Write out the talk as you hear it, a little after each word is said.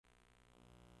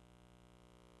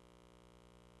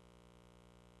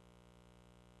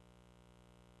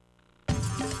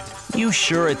You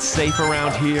sure it's safe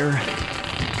around here?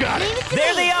 Got it.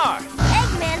 There they are!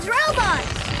 Eggman's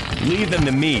robots! Leave them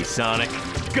to me, Sonic.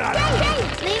 Got Dang, it. dang!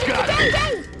 Leave it Got to it. dang,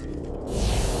 dang!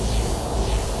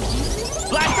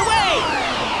 Blast away!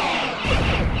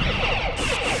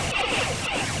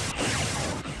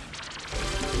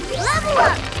 Level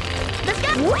up! Let's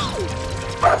go! Whee!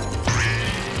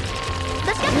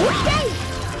 Let's go! Dang!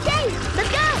 Dang! Let's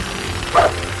go!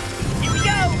 Here we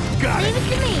go! Got Leave it. it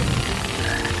to me!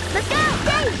 Let's go!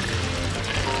 Dang!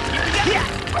 Yeah.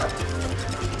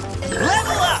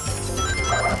 Level up!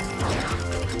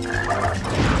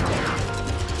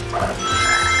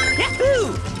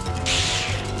 Yahoo!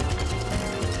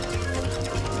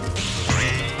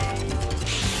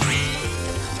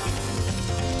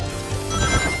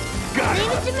 Got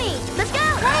Leave it. it to me! Let's go!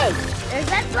 Hey! There's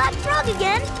that black frog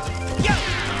again! Yo!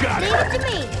 Got Leave it. it to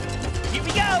me! Here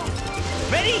we go!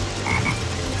 Ready?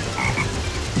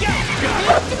 Yo!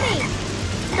 Leave it to me!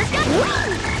 Let's go!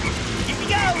 Whee! Here we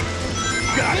go!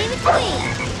 Got Leave it. it to me!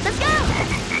 Let's go!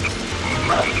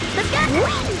 Let's go!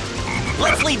 Whee!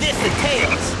 Let's leave this to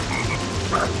Tails!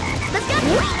 Let's go!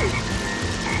 Whee!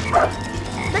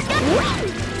 Let's go!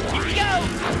 Whee! Here we go!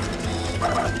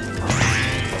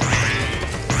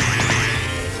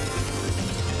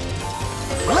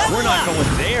 Level We're not up!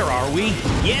 going there, are we?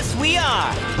 Yes, we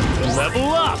are!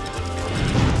 Level up!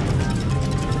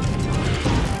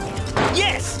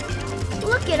 Yes!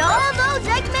 Look at all those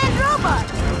Eggman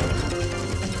robots!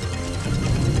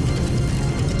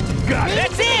 Got it.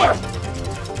 That's it!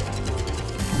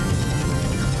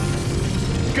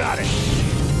 Got it.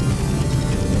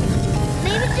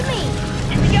 Leave it to me!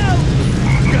 Here we go!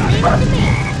 Got Leave it it. to me!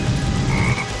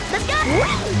 Let's go!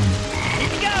 Whee! Here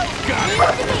we go! Got Leave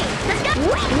it to me! Let's go!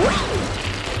 Whee! Whee!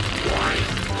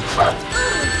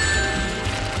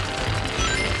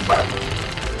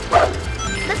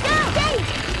 Let's go! Dave!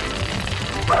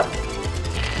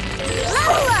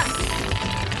 Level up!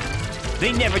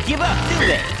 They never give up, do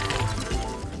they?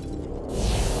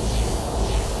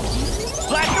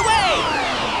 Blast away!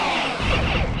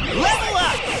 Level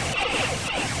up!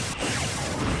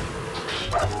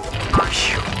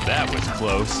 Phew, that was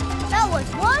close. That was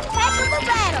one heck of a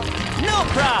battle! No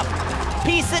problem!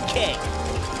 Piece of cake!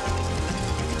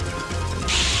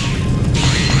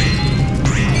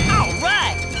 All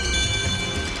right!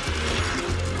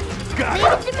 Got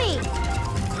Leave it. it to me!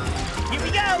 Here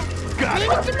we go! Got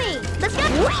Leave it. it to me! Let's go!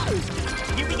 Whee!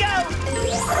 Here we go!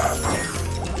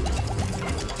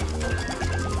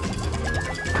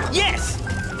 Yes!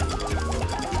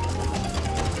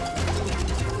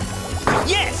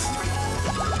 Yes!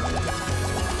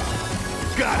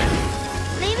 Got it.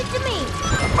 Leave it to me!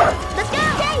 Let's go!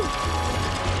 Dave!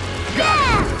 Got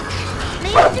Yeah!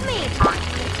 Leave it to me!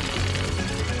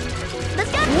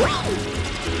 Let's go! Whee!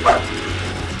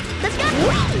 Let's go!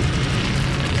 Whee!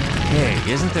 Hey,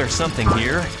 isn't there something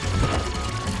here?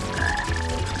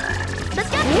 Let's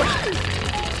go! Whee!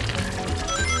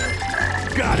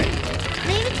 it. Got it.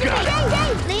 Leave it to Got me! it.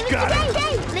 Dave! Leave it Got to it.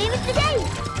 Dave! Leave it to Dave!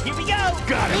 Here we go!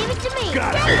 Got Leave it. it to me!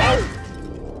 Got it. Dave!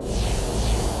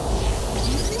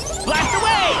 Blast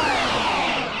away!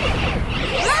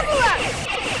 Level up!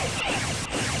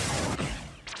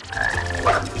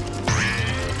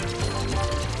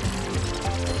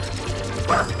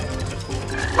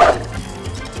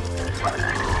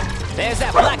 There's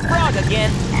that black frog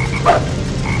again!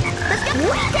 Let's go!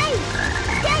 Dave!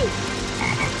 Dave!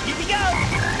 Here we go!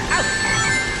 Out!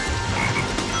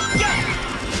 Yeah!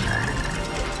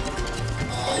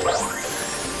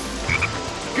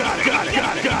 Got it. Got it.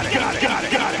 Got it. Got it. Got it. Got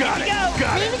it. Got it. Got it.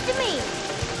 Got Leave it. it to me!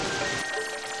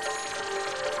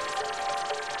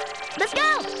 Let's go!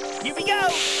 Here we go!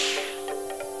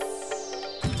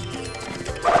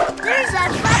 There's that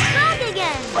black frog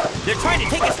again! They're trying to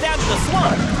take us down to the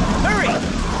swamp!